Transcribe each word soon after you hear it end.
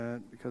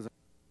moment because I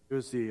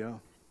use the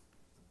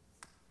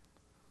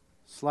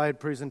slide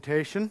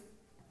presentation. You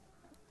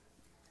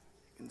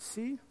can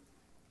see.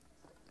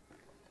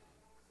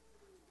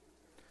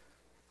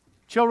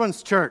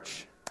 Children's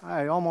Church.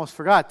 I almost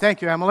forgot.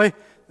 Thank you, Emily.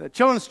 The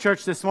Children's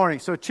Church this morning.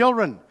 So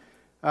children,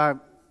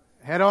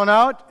 head on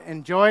out.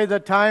 Enjoy the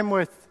time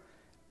with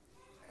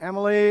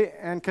Emily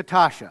and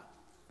Katasha.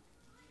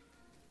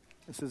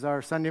 This is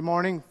our Sunday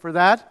morning for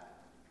that.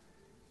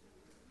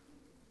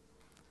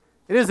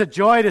 It is a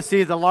joy to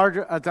see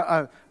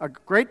a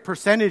great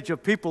percentage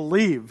of people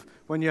leave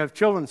when you have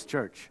Children's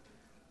Church.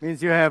 It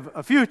means you have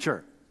a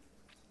future.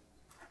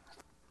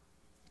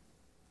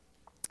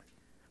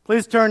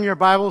 Please turn your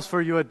Bibles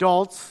for you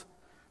adults.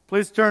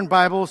 Please turn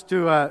Bibles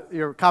to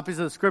your copies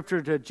of the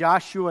Scripture to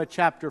Joshua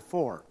chapter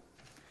 4.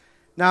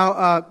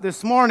 Now,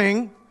 this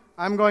morning,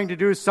 I'm going to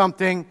do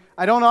something.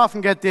 I don't often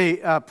get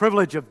the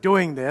privilege of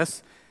doing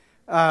this.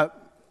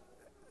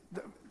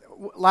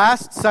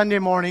 Last Sunday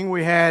morning,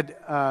 we had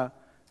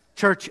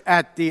church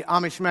at the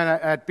Amish men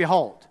at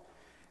Behold.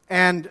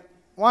 And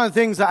one of the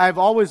things that I've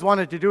always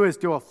wanted to do is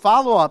do a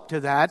follow-up to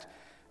that.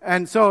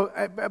 And so,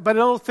 but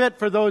it'll fit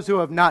for those who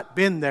have not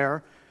been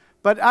there.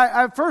 But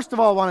I first of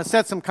all want to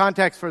set some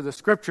context for the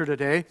Scripture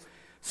today.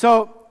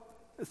 So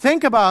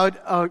think about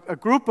a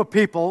group of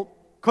people,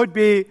 could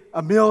be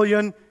 1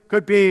 million,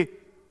 could be,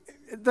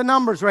 the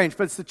numbers range,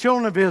 but it's the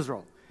children of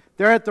Israel.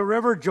 They're at the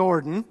River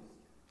Jordan,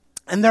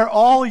 and they're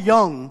all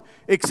young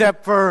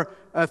except for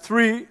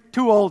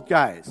two old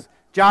guys,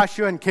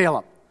 Joshua and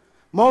Caleb.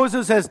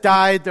 Moses has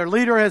died. Their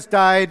leader has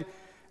died.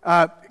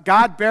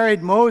 God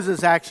buried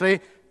Moses,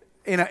 actually,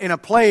 in a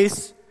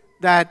place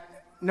that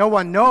no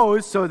one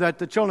knows, so that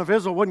the children of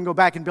Israel wouldn't go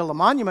back and build a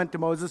monument to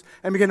Moses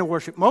and begin to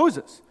worship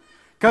Moses.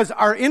 Because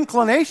our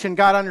inclination,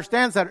 God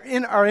understands that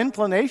our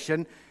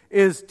inclination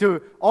is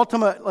to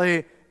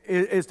ultimately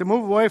is to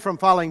move away from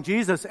following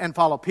Jesus and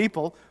follow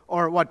people,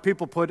 or what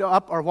people put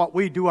up, or what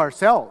we do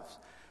ourselves.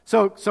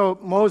 So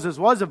Moses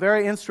was a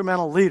very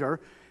instrumental leader,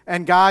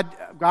 and God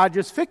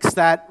just fixed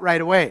that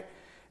right away.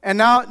 And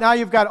now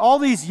you've got all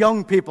these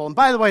young people. And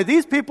by the way,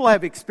 these people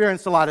have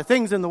experienced a lot of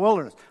things in the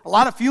wilderness, a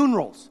lot of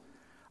funerals.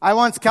 I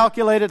once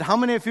calculated how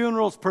many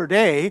funerals per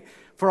day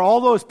for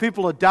all those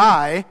people to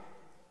die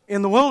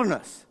in the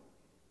wilderness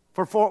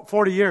for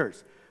 40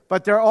 years.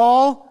 But they're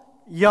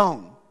all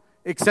young,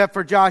 except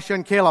for Joshua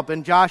and Caleb,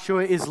 and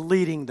Joshua is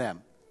leading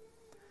them.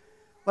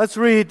 Let's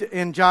read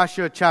in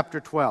Joshua chapter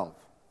 12.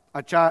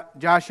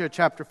 Joshua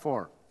chapter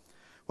 4.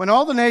 When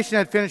all the nation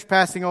had finished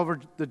passing over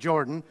the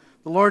Jordan,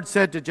 the Lord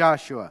said to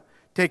Joshua,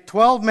 "Take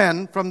 12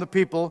 men from the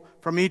people,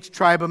 from each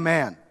tribe a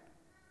man,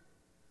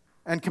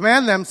 and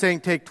command them, saying,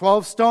 Take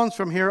 12 stones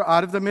from here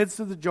out of the midst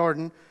of the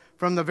Jordan,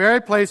 from the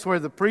very place where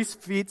the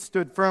priest's feet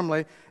stood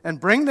firmly, and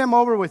bring them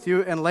over with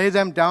you, and lay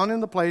them down in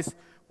the place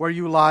where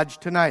you lodge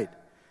tonight."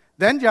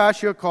 Then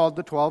Joshua called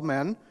the 12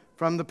 men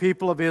from the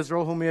people of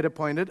Israel whom he had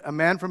appointed, a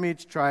man from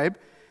each tribe.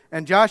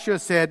 And Joshua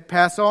said,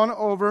 Pass on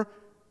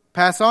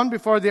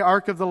before the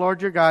ark of the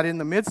Lord your God in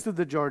the midst of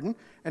the Jordan,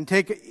 and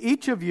take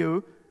each of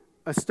you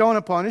a stone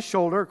upon his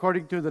shoulder,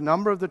 according to the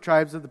number of the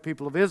tribes of the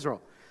people of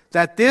Israel,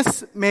 that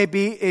this may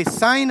be a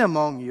sign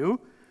among you.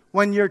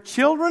 When your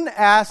children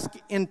ask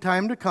in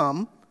time to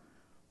come,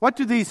 What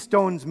do these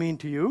stones mean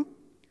to you?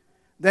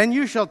 Then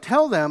you shall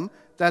tell them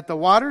that the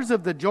waters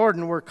of the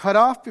Jordan were cut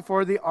off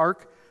before the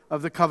ark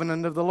of the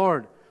covenant of the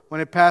Lord.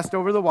 When it passed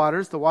over the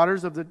waters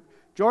of the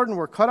Jordan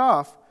were cut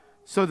off,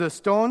 so the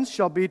stones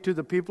shall be to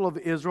the people of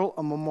Israel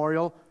a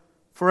memorial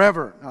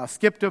forever. Now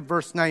skip to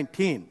verse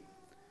 19.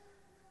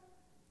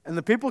 And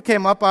the people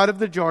came up out of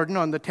the Jordan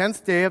on the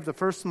 10th day of the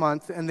first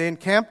month, and they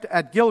encamped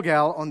at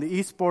Gilgal on the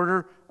east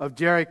border of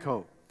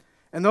Jericho.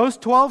 And those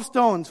 12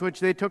 stones which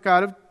they took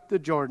out of the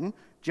Jordan,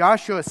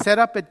 Joshua set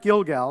up at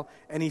Gilgal,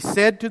 and he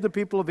said to the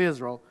people of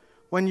Israel,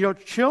 When your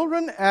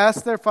children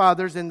ask their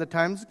fathers in the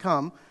times to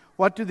come,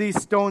 What do these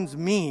stones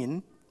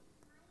mean?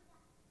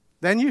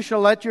 Then you shall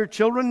let your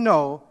children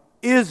know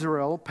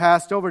Israel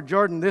passed over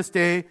Jordan this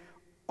day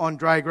on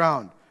dry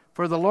ground.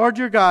 For the Lord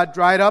your God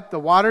dried up the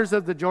waters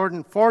of the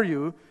Jordan for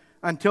you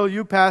until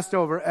you passed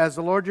over, as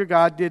the Lord your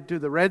God did to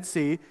the Red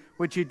Sea,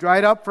 which he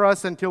dried up for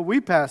us until we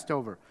passed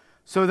over,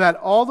 so that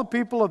all the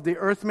people of the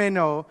earth may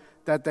know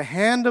that the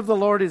hand of the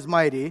Lord is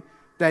mighty,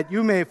 that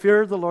you may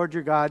fear the Lord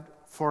your God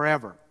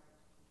forever.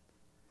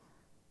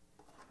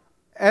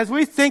 As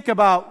we think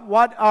about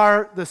what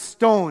are the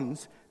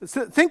stones,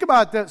 think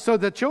about that. So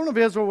the children of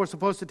Israel were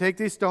supposed to take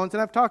these stones,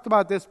 and I've talked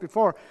about this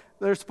before.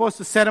 They're supposed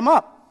to set them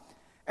up.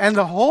 And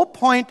the whole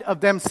point of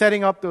them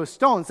setting up those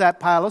stones, that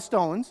pile of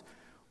stones,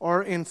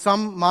 or in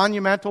some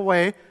monumental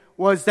way,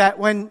 was that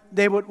when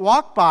they would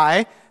walk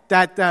by,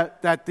 that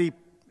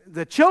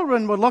the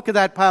children would look at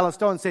that pile of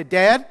stones and say,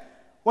 Dad,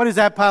 what is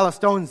that pile of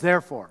stones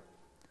there for?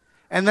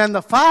 And then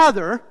the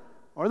father,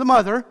 or the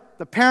mother,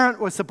 the parent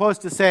was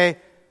supposed to say,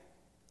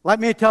 let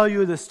me tell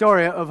you the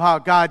story of how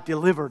God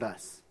delivered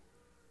us,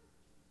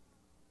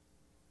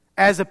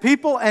 as a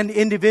people and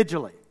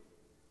individually.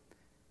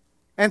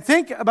 And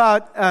think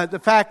about the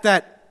fact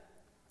that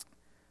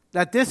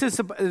That this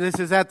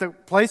is at the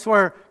place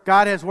where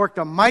God has worked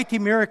a mighty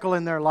miracle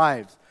in their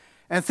lives.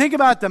 And think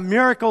about the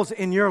miracles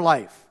in your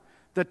life.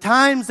 The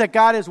times that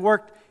God has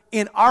worked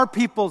in our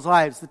people's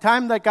lives. The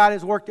time that God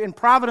has worked in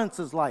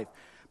Providence's life.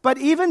 But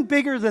even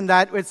bigger than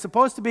that, it's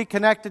supposed to be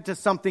connected to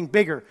something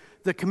bigger.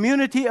 The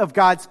community of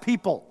God's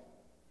people.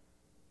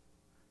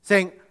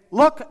 Saying,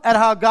 look at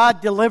how God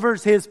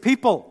delivers His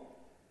people.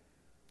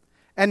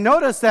 And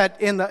notice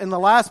that in the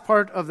last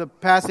part of the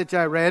passage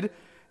I read,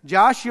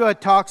 Joshua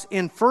talks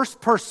in first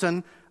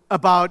person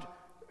about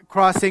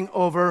crossing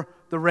over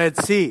the Red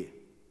Sea.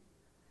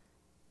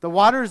 The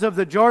waters of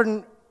the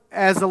Jordan,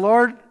 as the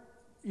Lord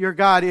your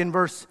God, in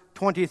verse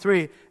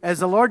 23, as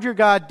the Lord your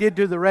God did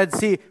to the Red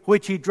Sea,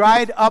 which He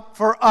dried up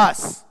for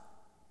us.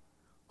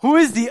 Who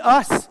is the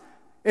us?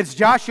 It's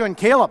Joshua and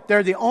Caleb.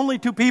 They're the only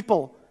two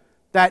people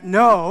that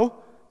know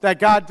that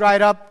God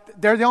dried up.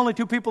 They're the only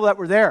two people that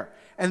were there.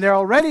 And they're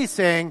already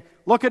saying,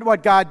 look at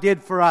what God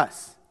did for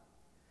us.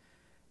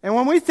 And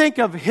when we think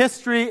of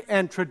history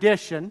and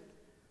tradition,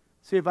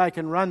 see if I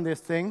can run this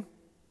thing.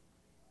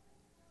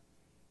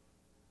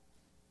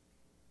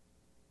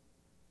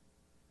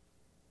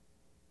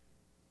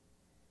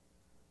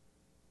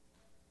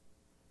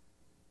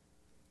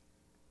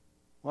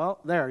 Well,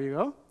 there you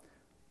go.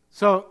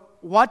 So,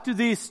 what do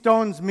these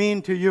stones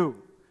mean to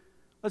you?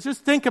 Let's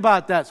just think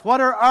about this. What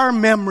are our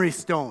memory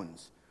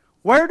stones?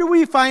 Where do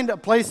we find a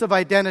place of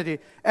identity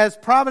as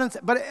Providence,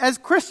 but as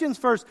Christians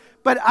first?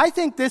 But I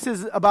think this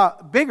is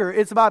about bigger.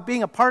 It's about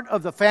being a part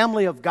of the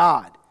family of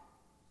God.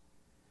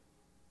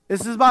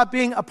 This is about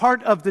being a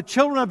part of the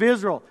children of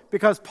Israel.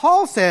 Because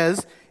Paul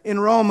says in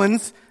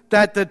Romans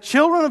that the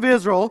children of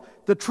Israel,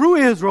 the true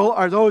Israel,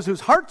 are those whose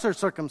hearts are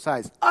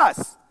circumcised.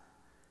 Us.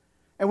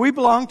 And we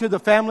belong to the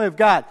family of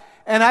God.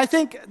 And I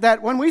think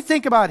that when we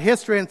think about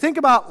history, and think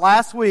about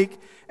last week,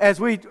 as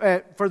we,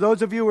 for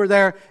those of you who were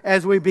there,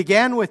 as we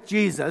began with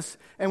Jesus,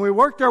 and we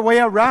worked our way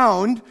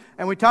around,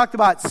 and we talked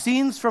about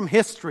scenes from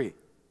history.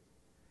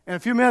 In a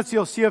few minutes,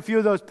 you'll see a few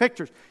of those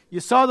pictures.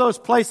 You saw those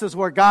places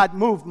where God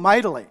moved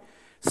mightily.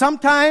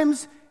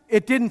 Sometimes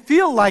it didn't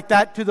feel like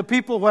that to the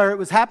people where it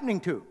was happening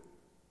to.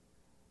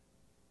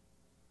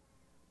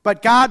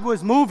 But God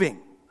was moving.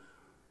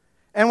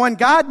 And when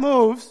God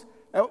moves,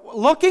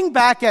 looking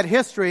back at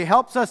history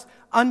helps us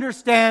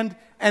understand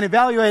and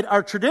evaluate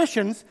our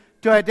traditions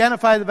to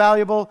identify the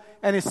valuable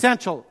and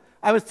essential.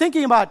 I was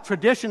thinking about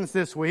traditions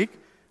this week.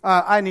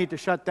 I need to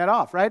shut that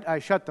off, right? I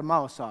shut the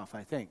mouse off,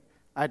 I think.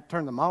 I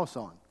turned the mouse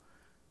on.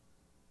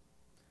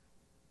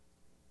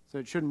 So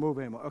it shouldn't move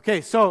anymore.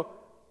 Okay, so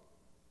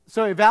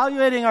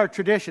evaluating our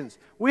traditions.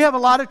 We have a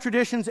lot of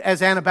traditions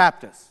as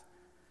Anabaptists.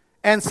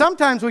 And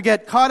sometimes we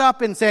get caught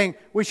up in saying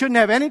we shouldn't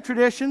have any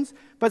traditions,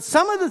 but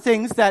some of the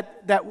things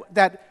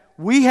that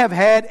we have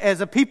had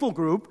as a people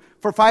group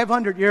for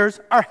 500 years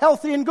are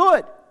healthy and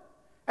good.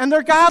 And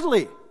they're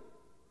godly.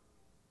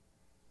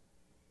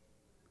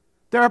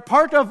 They're a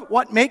part of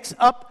what makes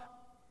up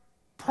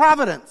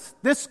Providence,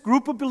 this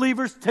group of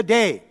believers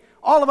today.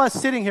 All of us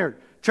sitting here,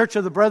 Church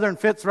of the Brethren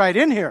fits right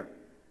in here.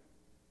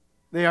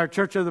 They are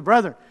Church of the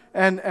Brethren.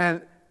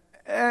 And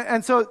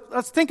so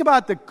let's think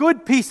about the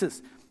good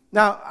pieces.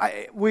 Now,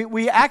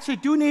 we actually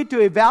do need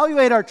to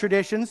evaluate our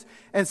traditions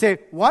and say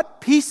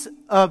what piece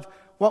of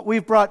what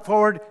we've brought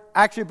forward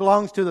actually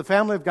belongs to the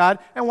family of God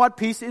and what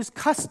piece is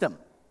custom.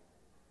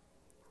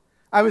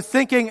 I was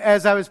thinking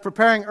as I was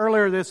preparing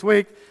earlier this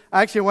week,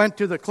 I actually went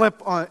to the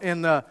clip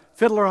in the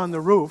Fiddler on the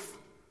Roof,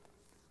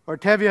 where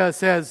Tevye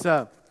says,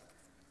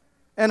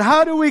 and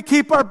how do we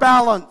keep our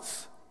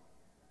balance?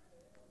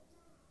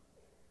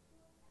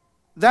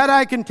 That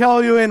I can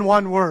tell you in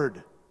one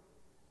word.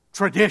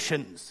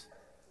 Traditions.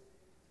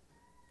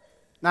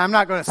 Now, I'm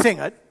not going to sing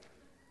it.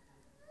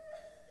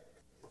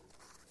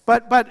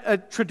 But a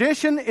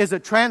tradition is a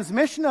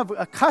transmission of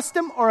a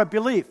custom or a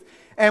belief.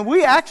 And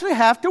we actually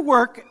have to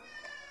work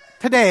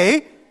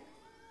today,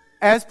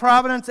 as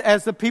Providence,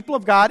 as the people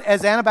of God,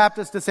 as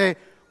Anabaptists, to say,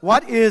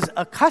 what is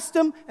a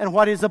custom and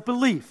what is a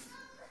belief?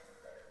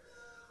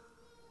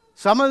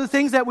 Some of the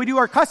things that we do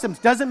are customs.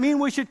 Doesn't mean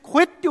we should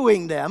quit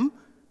doing them.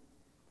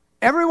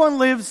 Everyone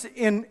lives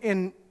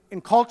in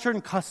culture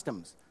and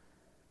customs.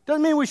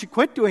 Doesn't mean we should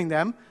quit doing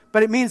them,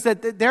 but it means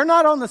that they're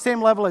not on the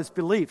same level as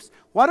beliefs.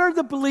 What are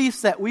the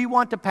beliefs that we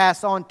want to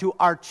pass on to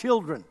our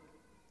children?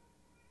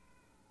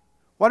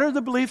 What are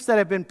the beliefs that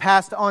have been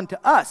passed on to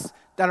us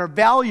that are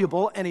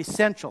valuable and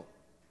essential?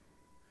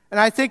 And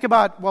I think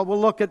about, well, we'll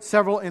look at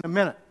several in a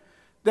minute.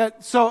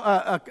 So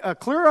a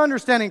clear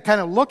understanding, kind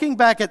of looking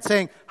back at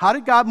saying, how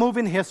did God move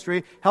in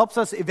history, helps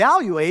us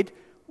evaluate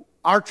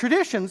our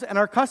traditions and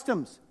our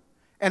customs,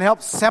 and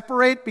helps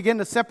begin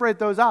to separate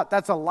those out.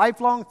 That's a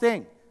lifelong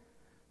thing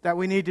that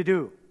we need to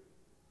do.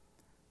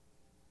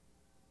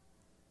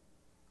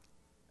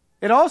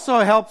 It also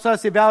helps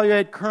us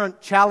evaluate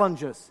current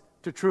challenges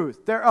to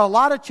truth. There are a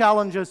lot of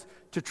challenges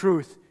to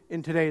truth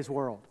in today's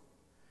world.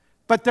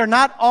 But they're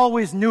not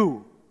always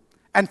new.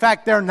 In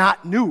fact, they're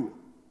not new.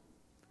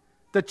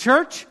 The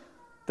church,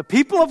 the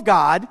people of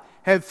God,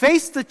 have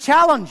faced the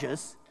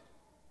challenges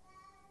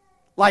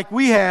like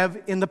we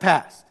have in the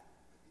past.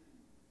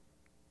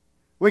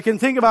 We can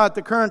think about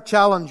the current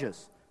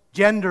challenges,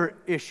 gender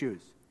issues.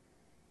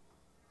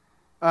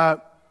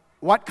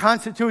 What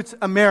constitutes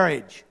a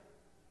marriage?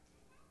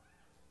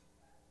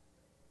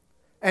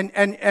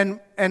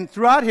 And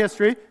throughout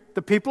history,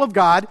 the people of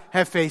God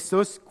have faced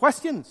those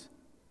questions.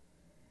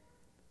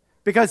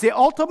 Because they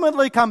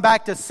ultimately come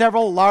back to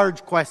several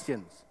large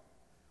questions.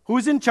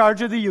 Who's in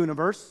charge of the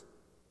universe?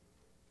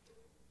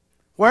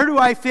 Where do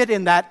I fit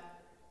in that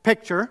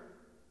picture?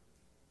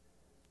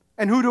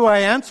 And who do I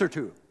answer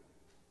to,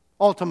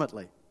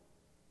 ultimately?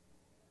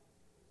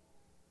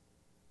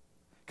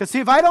 Because see,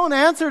 if I don't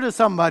answer to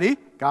somebody,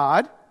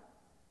 God,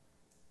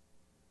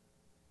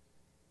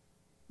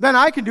 then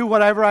I can do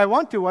whatever I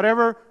want to,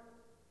 whatever,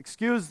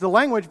 excuse the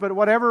language, but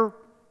whatever,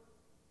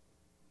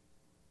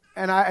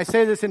 and I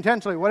say this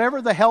intentionally,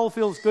 whatever the hell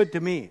feels good to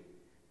me,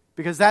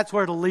 because that's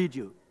where it'll lead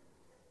you.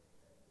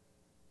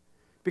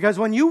 Because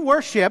when you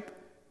worship,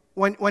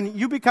 when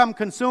you become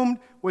consumed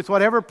with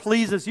whatever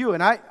pleases you,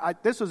 and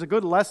this was a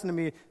good lesson to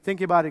me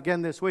thinking about it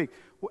again this week.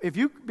 If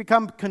you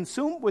become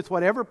consumed with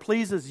whatever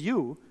pleases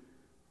you,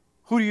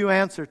 who do you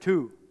answer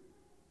to?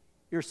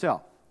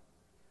 Yourself.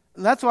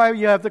 And that's why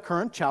you have the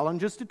current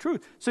challenges to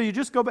truth. So you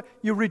just go back,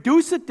 you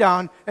reduce it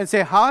down and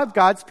say, how have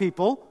God's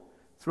people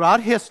throughout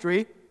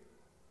history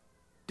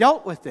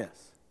dealt with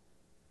this?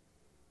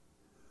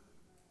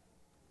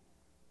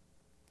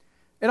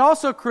 It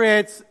also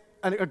creates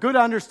a good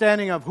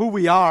understanding of who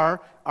we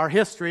are, our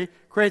history,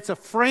 creates a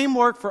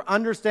framework for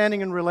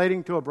understanding and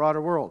relating to a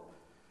broader world.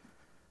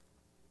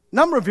 A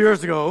number of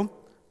years ago,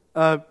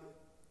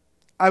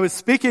 I was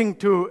speaking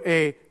to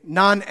a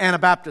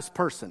non-Anabaptist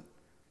person.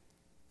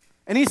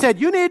 And he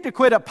said, you need to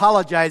quit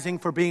apologizing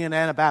for being an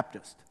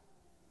Anabaptist.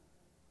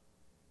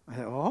 I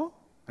said, oh,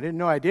 I didn't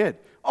know I did.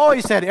 Oh,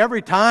 he said,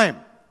 every time.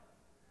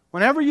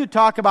 Whenever you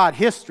talk about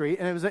history,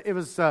 and it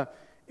was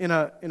in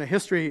a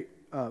history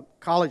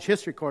college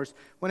history course,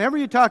 whenever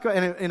you talk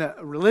in a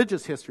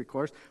religious history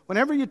course,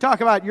 whenever you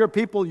talk about your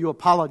people, you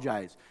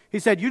apologize. He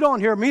said, you don't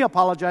hear me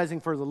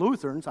apologizing for the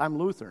Lutherans. I'm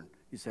Lutheran,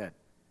 he said.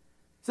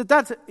 He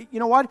said, you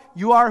know what?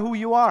 You are who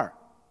you are.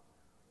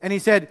 And he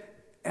said,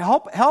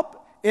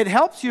 it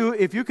helps you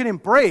if you can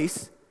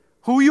embrace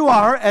who you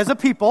are as a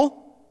people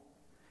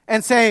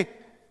and say,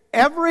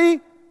 the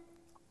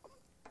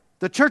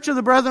Church of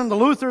the Brethren, the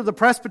Luther, the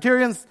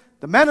Presbyterians,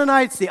 the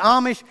Mennonites, the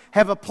Amish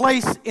have a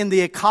place in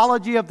the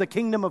ecology of the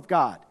kingdom of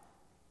God.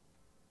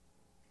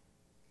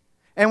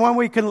 And when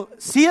we can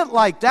see it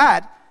like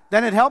that,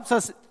 then it helps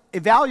us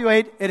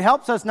evaluate, it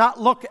helps us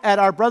not look at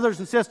our brothers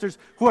and sisters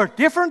who are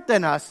different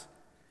than us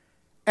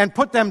and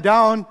put them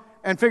down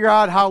and figure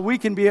out how we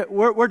can be,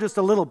 we're just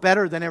a little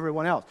better than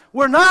everyone else.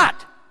 We're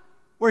not.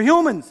 We're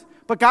humans.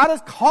 But God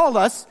has called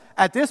us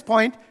at this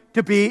point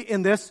to be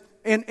in this,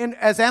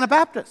 as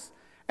Anabaptists.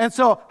 And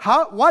so,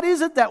 what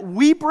is it that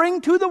we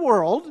bring to the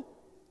world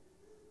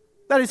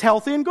that is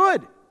healthy and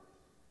good?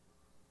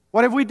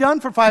 What have we done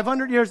for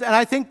 500 years? And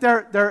I think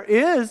there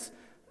is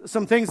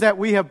some things that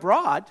we have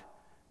brought.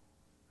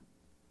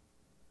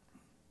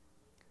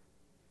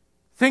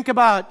 Think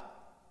about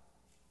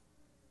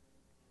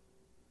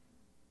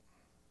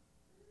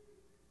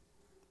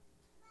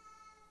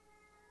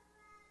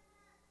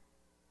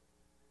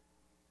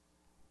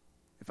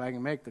if I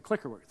can make the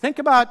clicker work. Think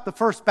about the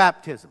first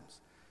baptisms.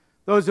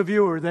 Those of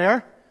you who were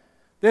there,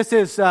 this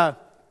is George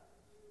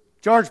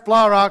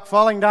Blaurock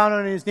falling down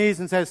on his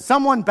knees and says,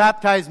 someone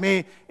baptize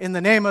me in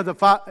the name of the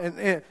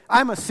Father.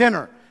 I'm a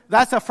sinner.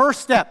 That's the first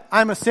step.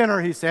 I'm a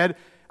sinner, he said.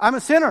 I'm a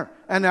sinner.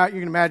 And now you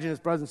can imagine his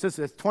brothers and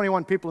sisters, there's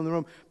 21 people in the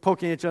room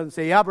poking each other and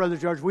say, yeah, Brother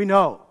George, we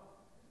know.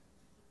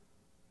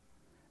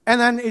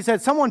 And then he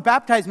said, someone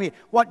baptize me.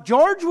 What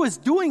George was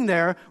doing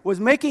there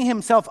was making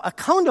himself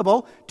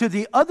accountable to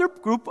the other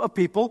group of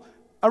people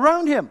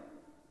around him.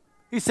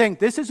 He's saying,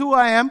 this is who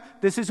I am,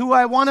 this is who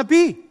I want to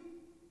be.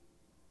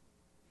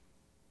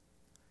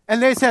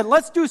 And they said,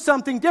 let's do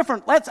something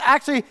different. Let's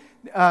actually,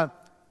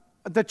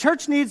 the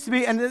church needs to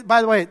be, and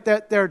by the way,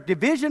 their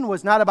division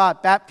was not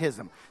about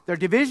baptism. Their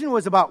division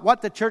was about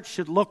what the church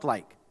should look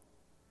like.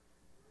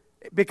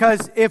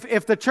 Because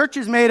if the church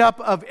is made up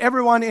of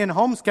everyone in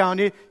Holmes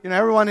County,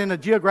 everyone in a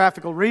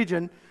geographical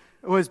region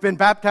who has been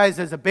baptized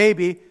as a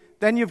baby,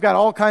 then you've got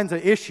all kinds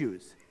of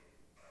issues.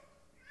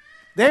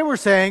 They were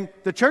saying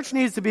the church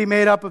needs to be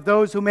made up of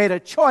those who made a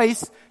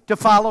choice to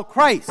follow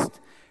Christ.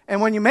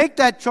 And when you make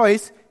that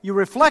choice, you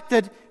reflect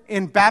it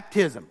in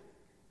baptism.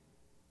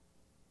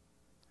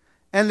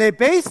 And they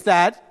based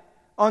that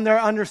on their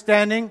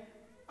understanding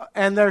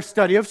and their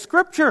study of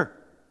Scripture.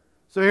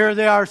 So here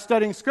they are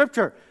studying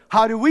Scripture.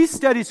 How do we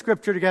study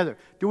Scripture together?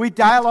 Do we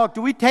dialogue?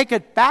 Do we take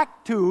it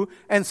back to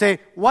and say,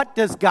 what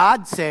does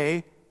God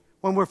say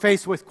when we're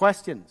faced with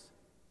questions?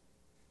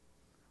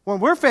 When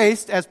we're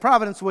faced as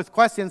Providence with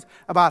questions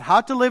about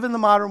how to live in the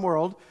modern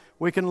world,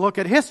 we can look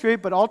at history,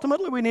 but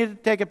ultimately we need to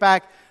take it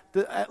back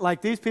to,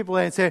 like these people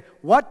and say,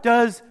 what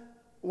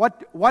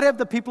have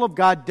the people of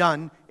God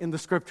done in the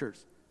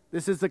Scriptures?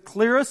 This is the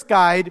clearest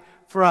guide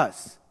for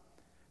us.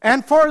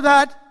 And for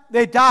that,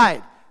 they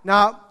died.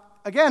 Now,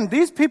 again,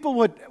 these people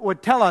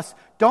would tell us,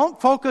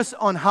 don't focus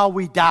on how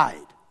we died.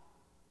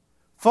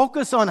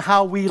 focus on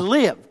how we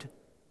lived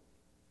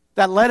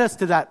that led us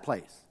to that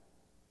place.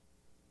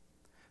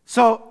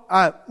 So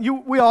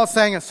we all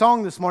sang a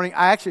song this morning.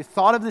 I actually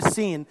thought of the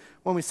scene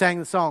when we sang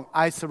the song,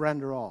 I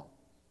Surrender All.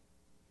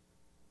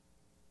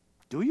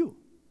 Do you?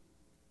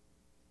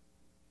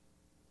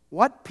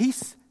 What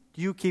piece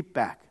do you keep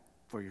back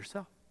for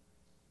yourself?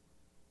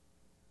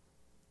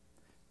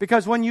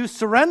 Because when you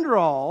surrender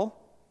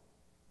all,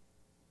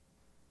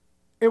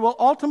 it will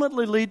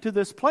ultimately lead to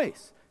this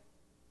place.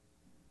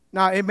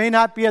 Now, it may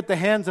not be at the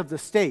hands of the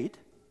state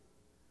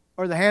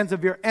or the hands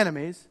of your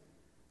enemies.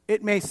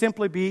 It may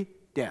simply be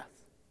death.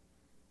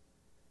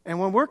 And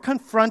when we're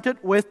confronted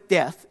with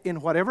death in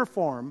whatever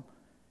form,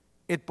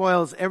 it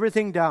boils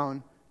everything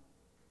down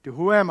to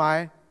who am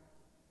I,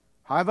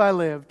 how have I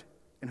lived,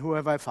 and who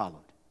have I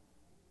followed.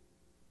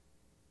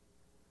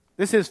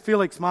 This is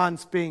Felix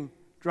Manz being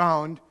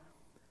drowned.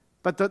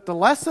 But the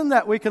lesson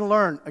that we can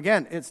learn,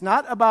 again, it's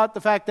not about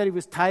the fact that he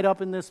was tied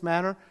up in this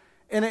manner.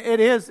 And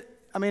it is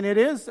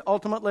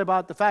ultimately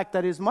about the fact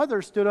that his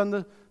mother stood on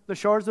the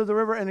shores of the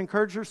river and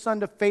encouraged her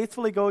son to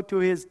faithfully go to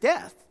his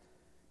death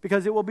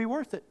because it will be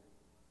worth it.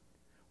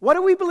 What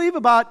do we believe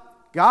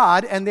about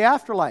God and the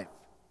afterlife?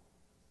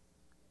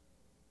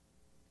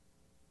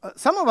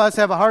 Some of us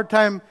have a hard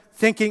time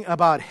thinking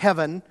about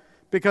heaven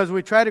because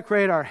we try to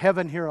create our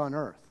heaven here on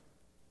earth.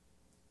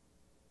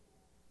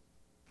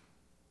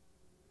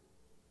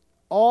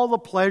 All the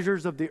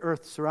pleasures of the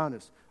earth surround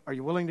us. Are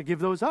you willing to give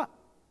those up?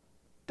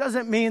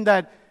 Doesn't mean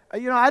that,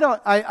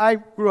 I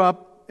grew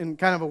up in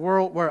kind of a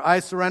world where I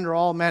surrender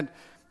all meant,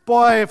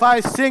 boy, if I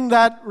sing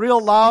that real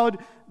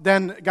loud,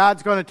 then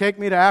God's going to take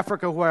me to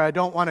Africa where I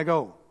don't want to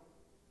go.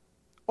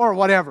 Or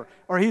whatever.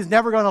 Or He's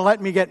never going to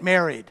let me get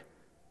married.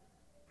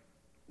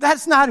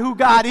 That's not who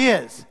God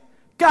is.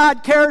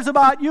 God cares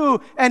about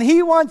you, and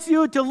He wants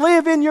you to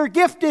live in your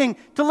gifting,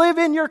 to live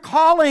in your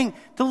calling,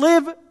 to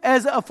live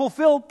as a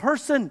fulfilled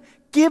person,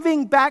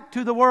 giving back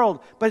to the world.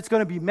 But it's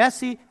going to be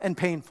messy and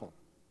painful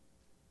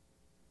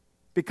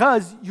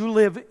because you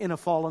live in a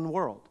fallen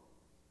world.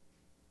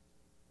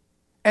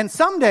 And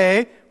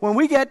someday, when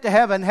we get to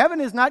heaven,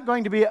 heaven is not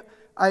going to be...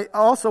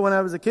 when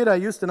I was a kid, I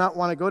used to not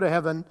want to go to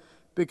heaven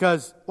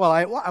because,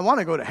 I want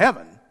to go to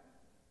heaven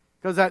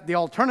because the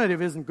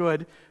alternative isn't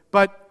good,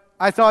 but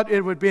I thought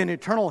it would be an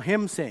eternal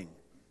hymn sing.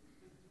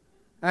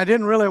 And I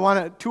didn't really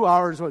want it. 2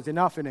 hours was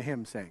enough in a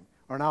hymn sing,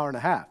 or an hour and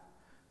a half.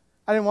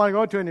 I didn't want to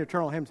go to an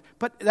eternal hymn.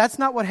 But that's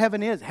not what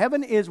heaven is.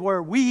 Heaven is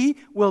where we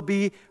will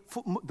be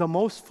the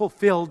most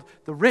fulfilled,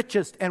 the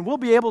richest, and we'll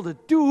be able to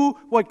do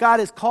what God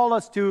has called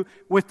us to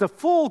with the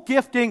full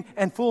gifting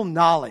and full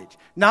knowledge.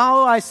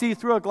 Now I see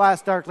through a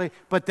glass darkly,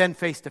 but then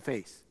face to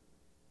face.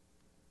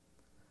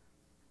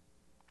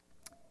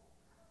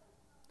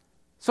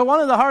 So one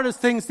of the hardest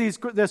things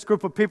this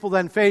group of people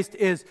then faced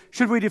is,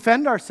 should we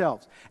defend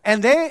ourselves?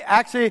 And they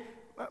actually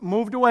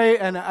moved away,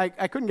 and I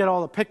couldn't get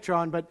all the picture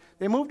on, but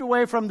they moved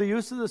away from the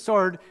use of the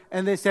sword,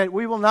 and they said,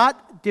 we will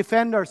not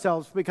defend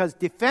ourselves, because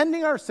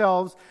defending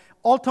ourselves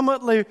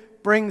ultimately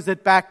brings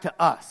it back to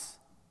us.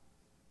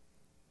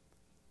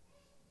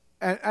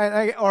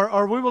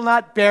 Or we will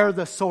not bear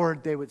the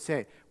sword, they would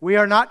say. We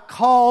are not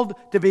called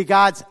to be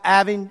God's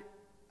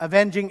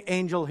avenging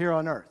angel here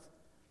on earth.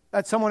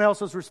 That's someone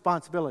else's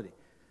responsibility.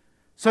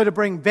 So to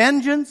bring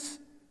vengeance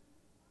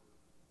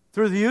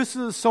through the use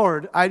of the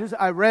sword,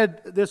 I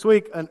read this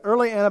week an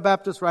early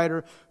Anabaptist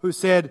writer who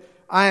said,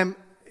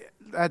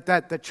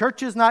 that the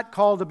church is not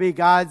called to be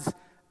God's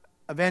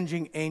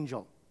avenging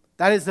angel.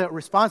 That is the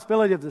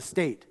responsibility of the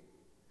state.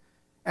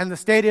 And the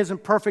state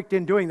isn't perfect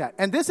in doing that.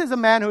 And this is a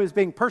man who is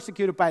being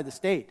persecuted by the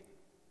state.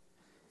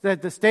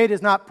 That the state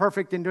is not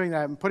perfect in doing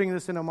that. I'm putting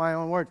this into my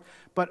own words.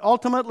 But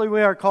ultimately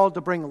we are called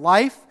to bring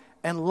life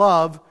and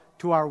love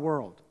to our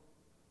world.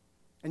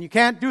 And you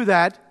can't do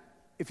that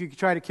if you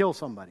try to kill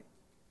somebody.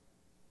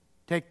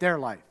 Take their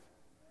life.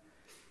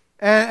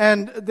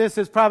 And this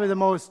is probably the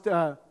most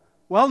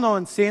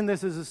well-known scene.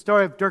 This is the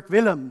story of Dirk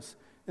Willems.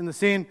 In the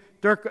scene,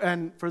 Dirk,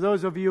 and for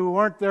those of you who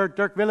weren't there,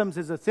 Dirk Willems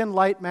is a thin,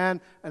 light man,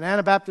 an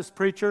Anabaptist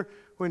preacher,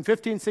 who in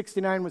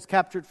 1569 was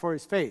captured for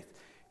his faith.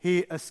 He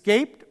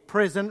escaped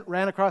prison,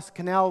 ran across the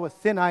canal with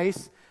thin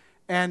ice,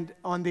 and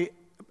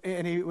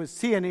he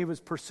was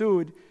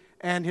pursued,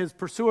 and his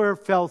pursuer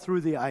fell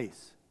through the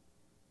ice.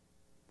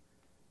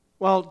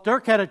 Well,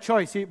 Dirk had a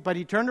choice, but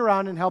he turned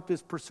around and helped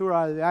his pursuer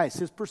out of the ice.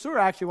 His pursuer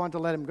actually wanted to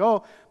let him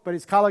go, but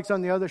his colleagues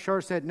on the other shore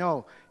said,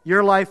 no,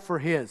 your life for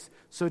his.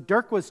 So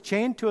Dirk was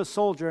chained to a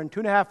soldier, and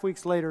 2.5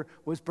 weeks later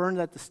was burned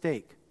at the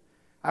stake.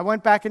 I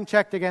went back and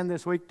checked again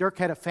this week. Dirk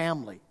had a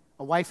family,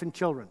 a wife and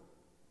children.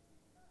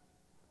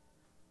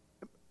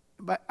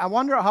 But I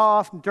wonder how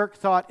often Dirk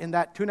thought in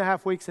that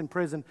 2.5 weeks in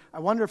prison,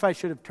 I wonder if I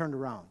should have turned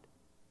around.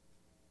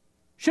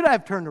 Should I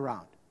have turned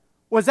around?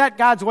 Was that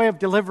God's way of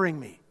delivering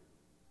me?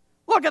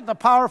 Look at the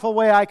powerful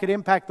way I could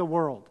impact the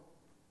world.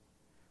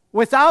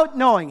 Without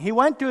knowing, he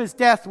went to his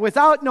death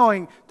without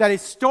knowing that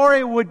his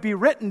story would be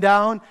written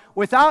down,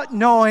 without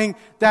knowing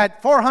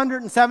that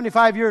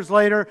 475 years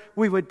later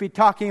we would be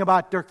talking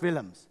about Dirk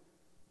Willems.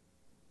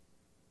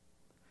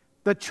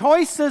 The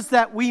choices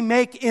that we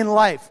make in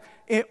life,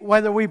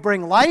 whether we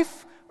bring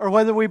life or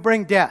whether we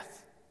bring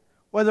death,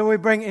 whether we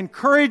bring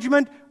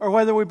encouragement or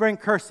whether we bring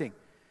cursing,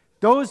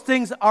 those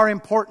things are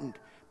important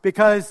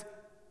because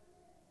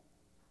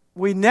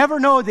we never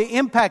know the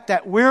impact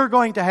that we're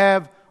going to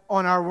have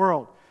on our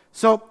world.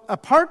 So a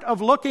part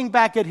of looking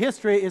back at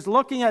history is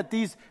looking at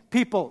these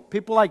people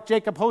like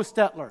Jacob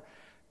Hostetler,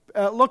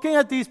 looking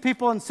at these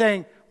people and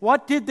saying,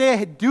 what did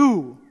they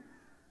do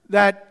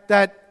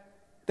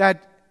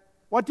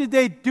what did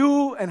they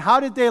do and how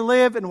did they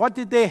live and what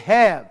did they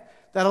have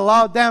that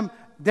allowed them,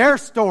 their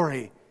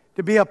story,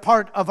 to be a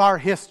part of our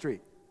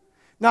history?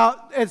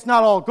 Now, it's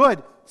not all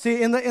good.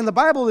 See, in the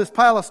Bible, this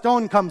pile of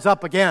stone comes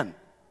up again.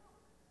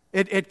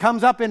 It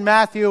comes up in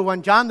Matthew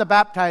when John the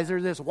Baptizer,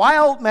 this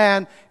wild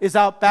man, is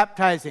out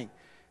baptizing.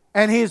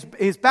 And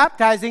he's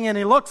baptizing and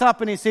he looks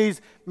up and he sees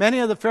many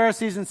of the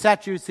Pharisees and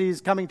Sadducees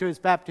coming to his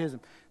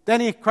baptism.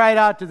 Then he cried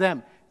out to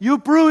them, "You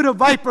brood of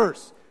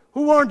vipers,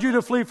 who warned you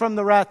to flee from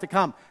the wrath to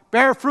come?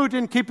 Bear fruit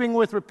in keeping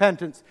with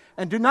repentance,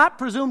 and do not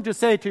presume to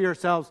say to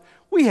yourselves,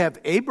 'We have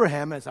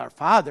Abraham as our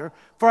father.'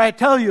 For I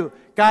tell you,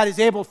 God is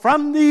able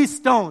from these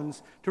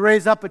stones to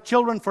raise up a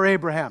children for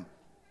Abraham."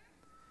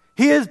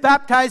 He is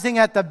baptizing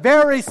at the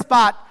very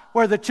spot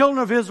where the children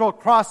of Israel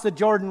crossed the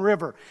Jordan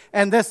River.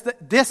 And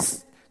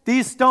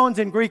these stones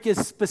in Greek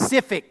is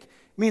specific.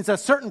 It means a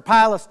certain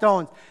pile of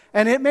stones.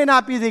 And it may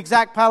not be the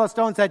exact pile of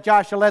stones that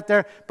Joshua let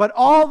there, but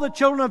all the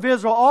children of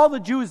Israel, all the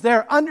Jews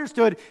there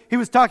understood he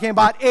was talking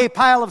about a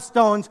pile of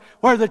stones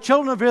where the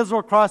children of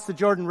Israel crossed the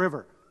Jordan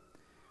River.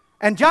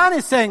 And John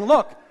is saying,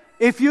 look,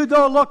 if you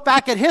though look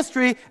back at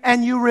history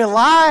and you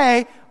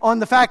rely on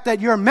the fact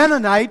that you're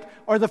Mennonite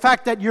or the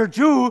fact that you're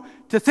Jew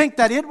to think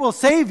that it will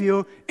save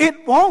you,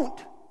 it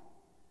won't.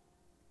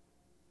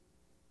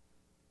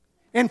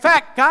 In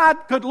fact,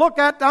 God could look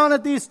down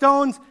at these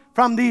stones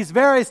from these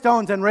very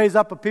stones and raise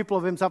up a people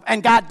of himself.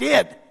 And God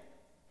did.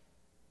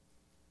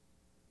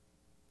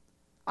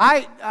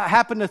 I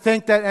happen to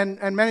think that,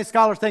 and many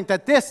scholars think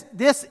that this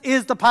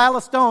is the pile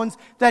of stones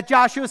that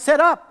Joshua set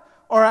up,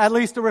 or at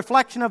least a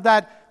reflection of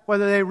that,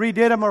 whether they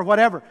redid them or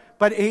whatever.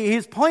 But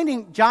he's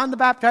pointing, John the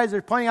Baptizer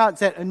is pointing out and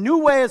said, a new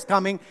way is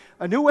coming,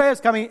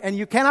 and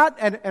you cannot,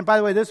 and by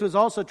the way, this was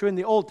also true in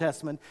the Old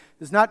Testament.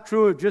 It's not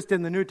true just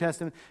in the New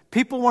Testament.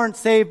 People weren't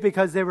saved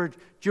because they were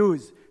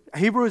Jews.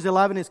 Hebrews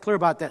 11 is clear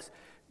about this.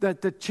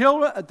 That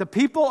the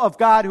people of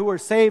God who were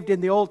saved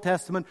in the Old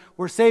Testament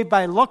were saved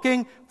by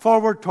looking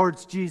forward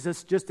towards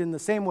Jesus, just in the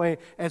same way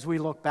as we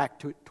look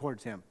back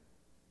towards him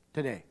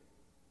today.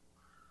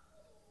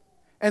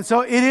 And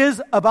so it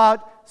is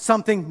about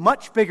something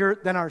much bigger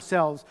than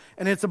ourselves,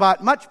 and it's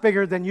about much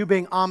bigger than you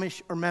being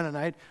Amish or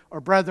Mennonite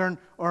or Brethren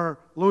or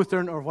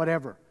Lutheran or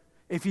whatever.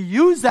 If you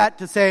use that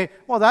to say,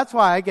 well, that's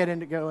why I go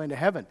into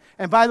heaven.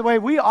 And by the way,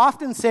 we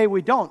often say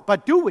we don't,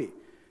 but do we?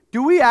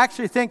 Do we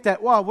actually think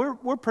that, well,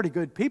 we're pretty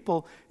good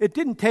people? It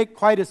didn't take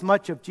quite as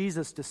much of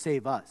Jesus to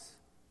save us.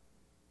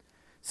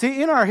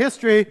 See, in our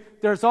history,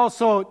 there's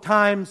also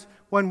times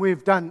when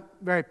we've done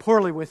very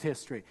poorly with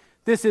history.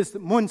 This is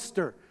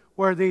Munster,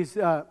 where these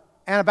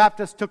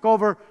Anabaptists took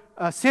over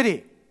a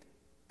city.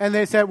 And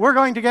they said, we're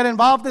going to get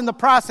involved in the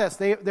process.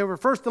 They were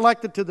first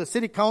elected to the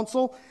city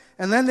council,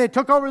 and then they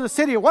took over the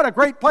city. What a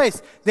great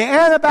place. The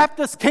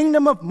Anabaptist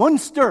Kingdom of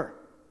Munster,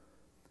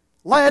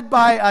 led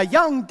by a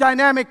young,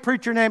 dynamic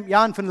preacher named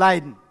Jan van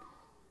Leiden.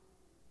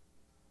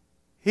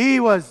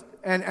 He was,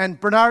 and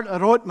Bernard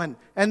Rothman,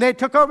 and they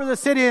took over the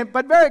city,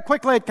 but very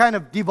quickly it kind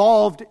of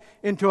devolved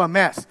into a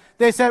mess.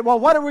 They said, well,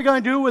 what are we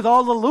going to do with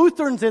all the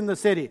Lutherans in the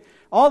city?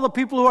 All the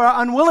people who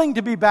are unwilling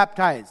to be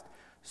baptized.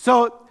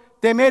 So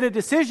they made a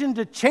decision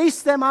to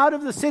chase them out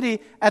of the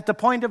city at the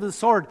point of the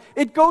sword.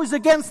 It goes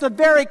against the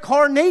very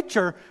core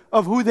nature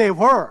of who they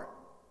were.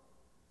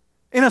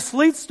 In a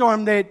sleet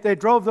storm, they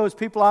drove those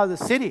people out of the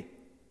city.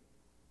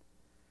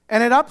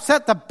 And it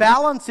upset the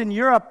balance in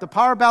Europe, the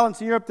power balance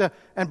in Europe,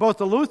 and both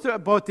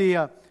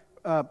the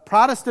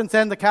Protestants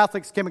and the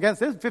Catholics came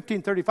against. This is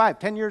 1535,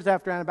 10 years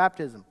after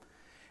Anabaptism.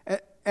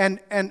 And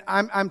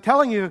I'm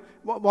telling you,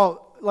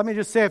 well, let me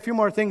just say a few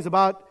more things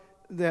about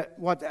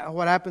what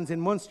happens in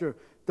Munster.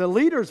 The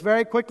leaders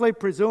very quickly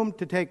presumed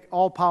to take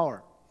all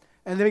power.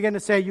 And they began to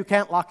say, you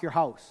can't lock your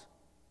house.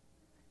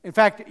 In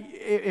fact,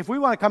 if we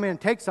want to come in and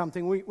take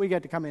something, we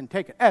get to come in and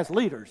take it, as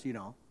leaders, you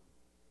know.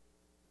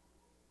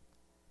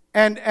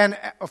 And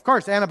of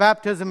course,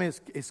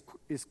 Anabaptism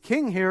is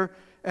king here,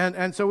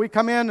 and so we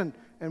come in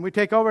and we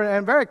take over,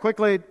 and very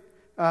quickly,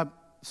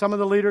 some of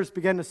the leaders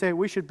began to say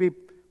we should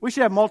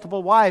have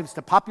multiple wives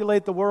to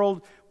populate the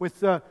world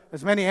with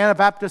as many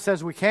Anabaptists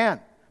as we can,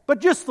 but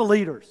just the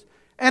leaders.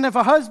 And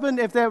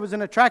if there was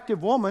an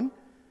attractive woman,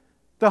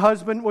 the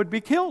husband would be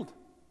killed,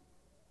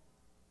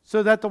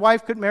 so that the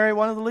wife could marry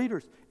one of the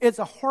leaders. It's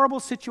a horrible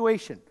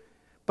situation,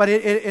 but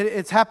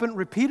it's happened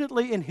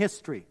repeatedly in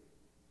history,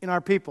 in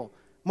our people.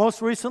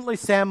 Most recently,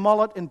 Sam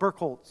Mullet and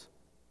Burkholz.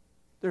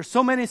 There's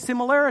so many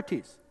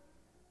similarities.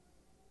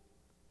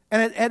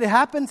 And it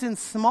happens in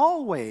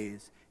small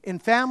ways, in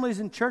families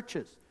and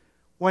churches,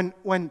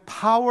 when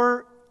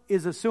power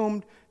is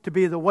assumed to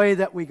be the way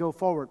that we go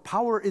forward.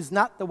 Power is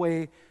not the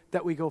way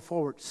that we go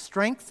forward.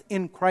 Strength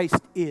in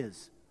Christ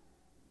is.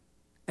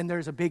 And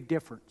there's a big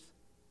difference.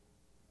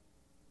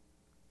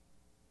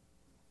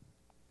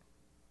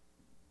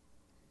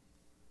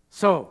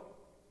 So,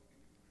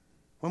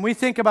 when we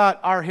think about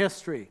our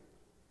history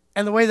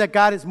and the way that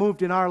God has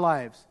moved in our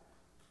lives,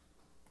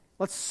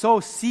 let's sow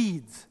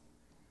seeds.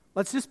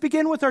 Let's just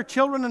begin with our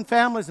children and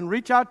families and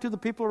reach out to the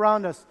people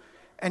around us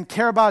and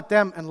care about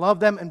them and love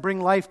them and bring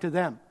life to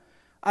them.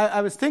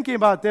 I was thinking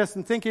about this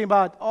and thinking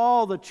about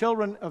all the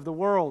children of the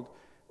world.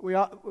 We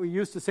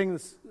used to sing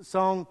this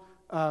song,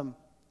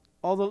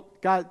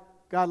 God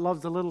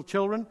loves the little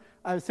children.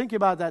 I was thinking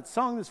about that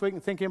song this week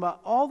and thinking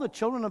about all the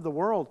children of the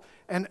world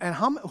and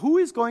who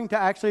is going to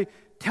actually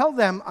tell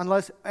them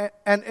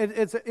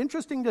it's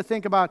interesting to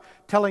think about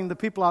telling the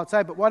people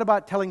outside, but what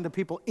about telling the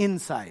people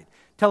inside?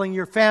 Telling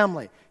your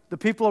family, the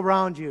people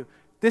around you,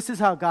 this is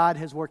how God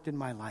has worked in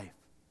my life.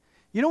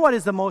 You know what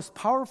is the most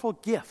powerful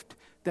gift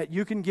that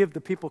you can give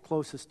the people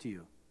closest to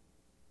you?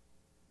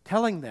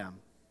 Telling them,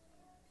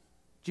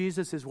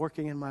 Jesus is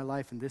working in my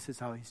life and this is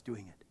how he's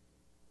doing it.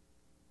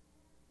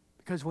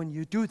 Because when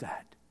you do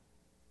that,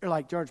 you're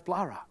like George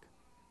Blaurock.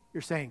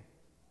 You're saying,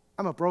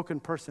 I'm a broken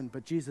person,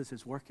 but Jesus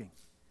is working.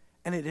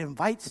 And it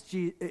invites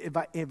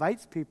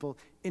people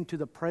into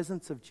the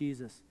presence of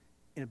Jesus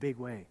in a big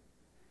way.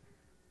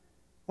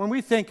 When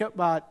we think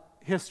about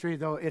history,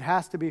 though, it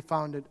has to be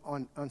founded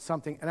on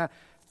something. And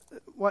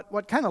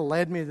what kind of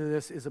led me to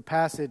this is a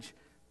passage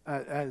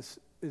as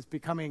is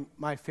becoming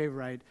my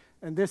favorite.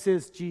 And this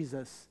is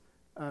Jesus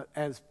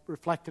as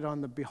reflected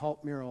on the Behold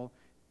mural.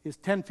 He's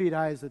 10 feet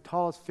high, is the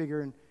tallest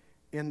figure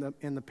in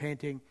the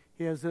painting.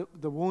 He has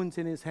the wounds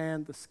in his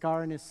hand, the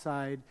scar in his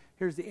side.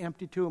 Here's the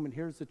empty tomb, and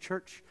here's the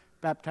church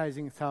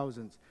baptizing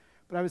thousands.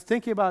 But I was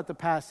thinking about the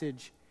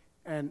passage,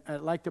 and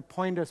I'd like to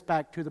point us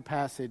back to the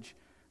passage.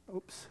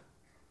 Oops.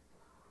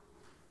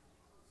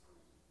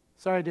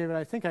 Sorry, David,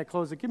 I think I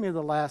closed it. Give me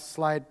the last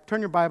slide. Turn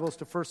your Bibles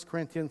to 1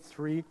 Corinthians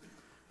 3.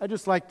 I'd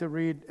just like to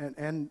read and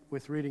end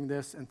with reading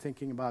this and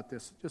thinking about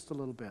this just a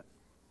little bit.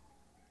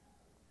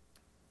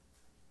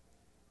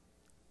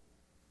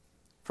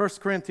 1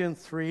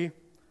 Corinthians 3,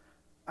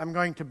 I'm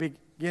going to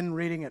begin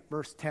reading at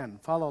verse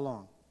 10. Follow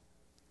along.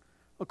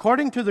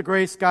 According to the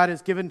grace God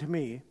has given to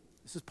me,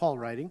 this is Paul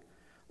writing,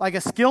 like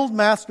a skilled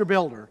master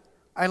builder,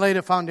 I laid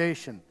a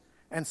foundation,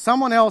 and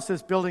someone else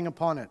is building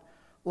upon it.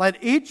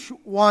 Let each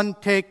one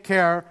take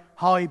care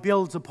how he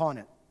builds upon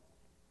it.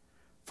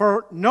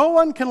 For no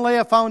one can lay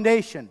a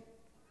foundation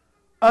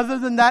other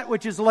than that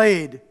which is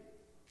laid,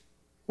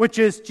 which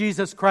is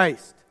Jesus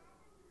Christ.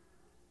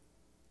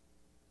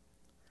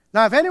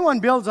 Now, if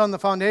anyone builds on the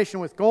foundation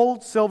with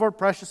gold, silver,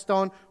 precious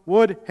stone,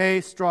 wood, hay,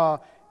 straw,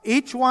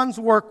 each one's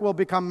work will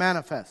become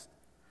manifest.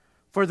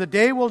 For the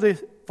day will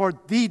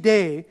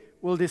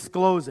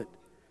disclose it,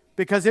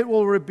 because it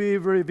will be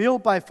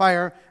revealed by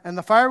fire, and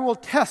the fire will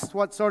test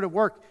what sort of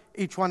work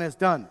each one has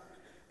done.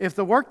 If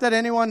the work that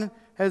anyone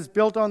has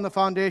built on the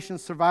foundation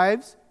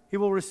survives, he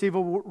will receive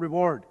a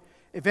reward.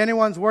 If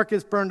anyone's work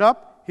is burned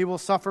up, he will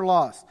suffer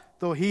loss,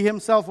 though he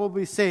himself will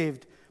be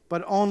saved,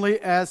 but only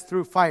as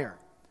through fire.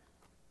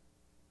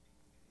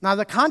 Now,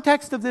 the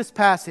context of this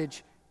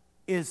passage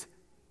is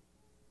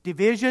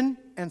division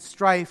and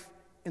strife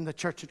in the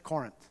church at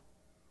Corinth.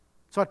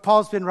 That's what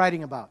Paul's been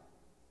writing about.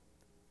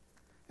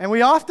 And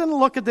we often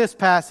look at this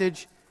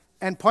passage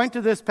and point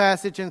to this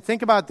passage and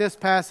think about this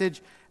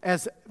passage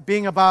as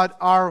being about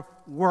our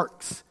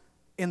works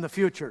in the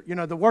future. You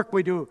know, the work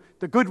we do,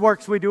 the good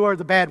works we do or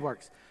the bad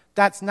works.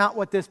 That's not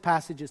what this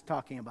passage is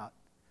talking about.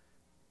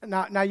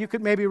 Now you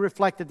could maybe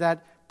reflect at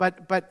that,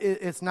 but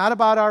it's not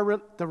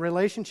about the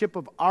relationship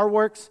of our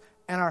works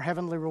and our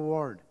heavenly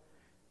reward.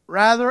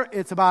 Rather,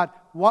 it's about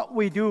what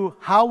we do,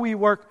 how we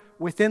work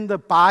within the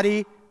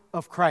body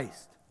of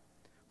Christ.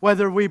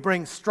 Whether we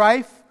bring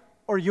strife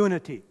or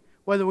unity.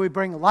 Whether we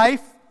bring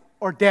life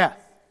or death.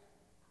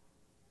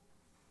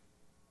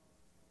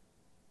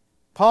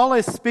 Paul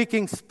is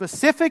speaking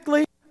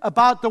specifically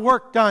about the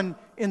work done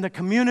in the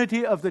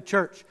community of the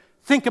church.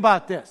 Think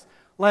about this.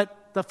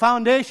 Let the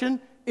foundation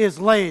is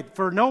laid,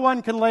 for no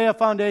one can lay a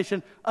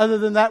foundation other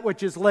than that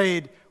which is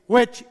laid,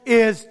 which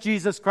is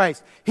Jesus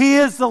Christ. He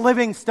is the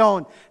living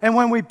stone, and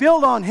when we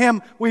build on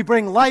him, we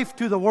bring life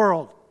to the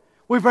world.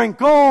 We bring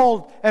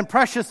gold and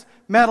precious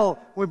metal.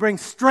 We bring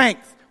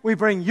strength. We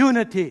bring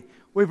unity.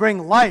 We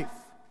bring life.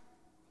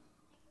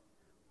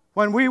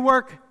 When we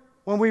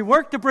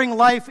work to bring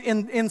life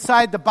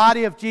inside the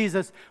body of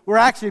Jesus, we're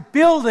actually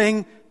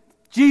building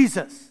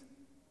Jesus.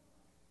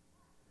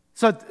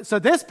 So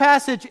this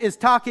passage is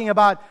talking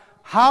about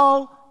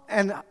how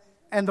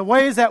and the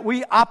ways that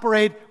we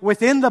operate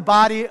within the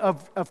body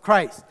of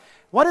Christ.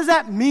 What does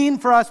that mean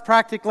for us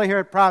practically here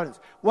at Providence?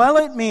 Well,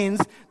 it means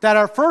that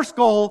our first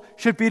goal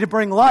should be to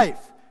bring life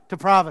to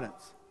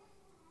Providence,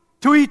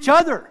 to each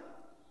other,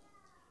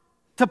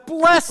 to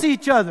bless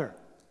each other,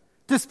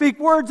 to speak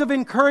words of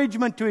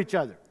encouragement to each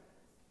other.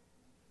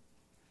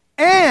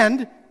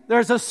 And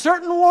there's a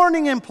certain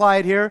warning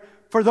implied here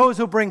for those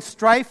who bring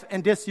strife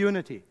and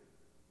disunity.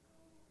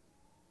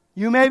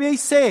 You may be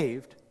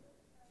saved,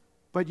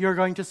 but you're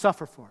going to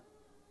suffer for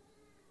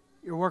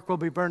it. Your work will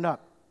be burned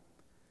up.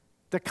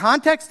 The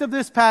context of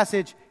this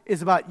passage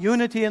is about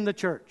unity in the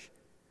church.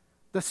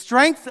 The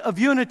strength of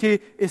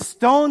unity is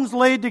stones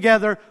laid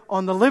together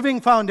on the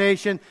living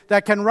foundation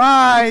that can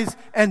rise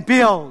and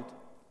build.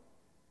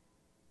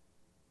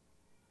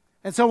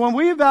 And so when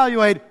we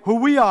evaluate who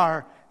we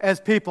are as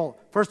people,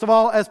 first of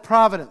all, as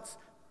Providence,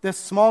 this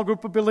small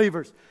group of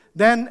believers,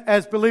 then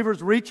as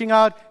believers reaching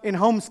out in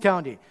Holmes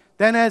County,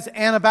 then as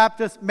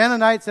Anabaptists,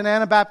 Mennonites and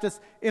Anabaptists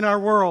in our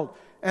world,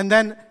 and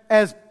then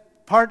as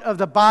part of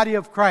the body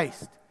of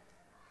Christ,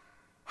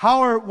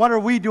 what are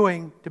we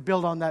doing to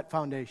build on that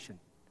foundation?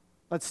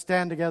 Let's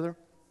stand together.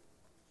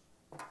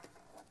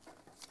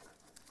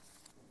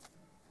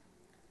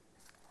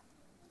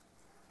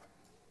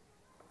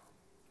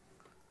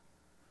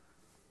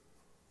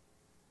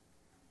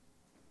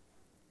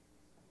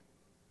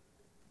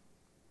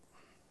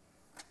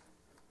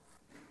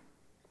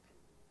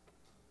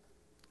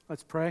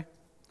 Let's pray.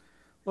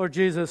 Lord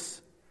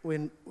Jesus,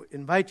 we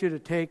invite you to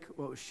take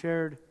what was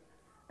shared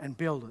and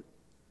build it.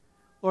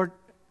 Lord,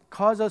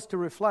 cause us to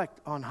reflect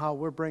on how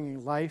we're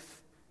bringing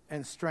life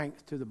and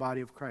strength to the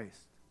body of Christ.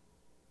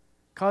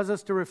 Cause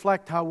us to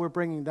reflect how we're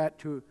bringing that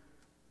to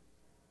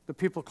the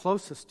people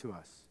closest to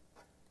us.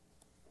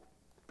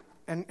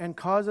 And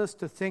cause us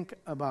to think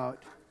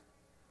about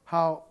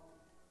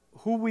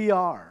who we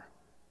are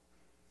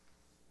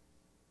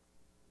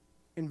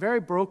in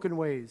very broken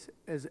ways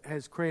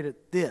has created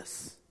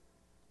this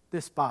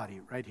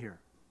body right here.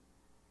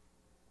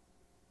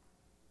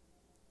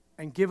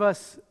 And give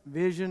us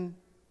vision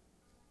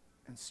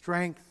and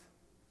strength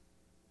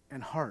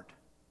and heart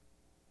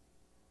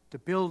to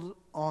build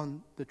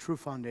on the true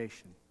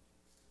foundation.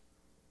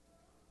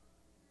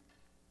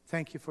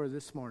 Thank you for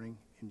this morning.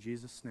 In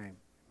Jesus' name.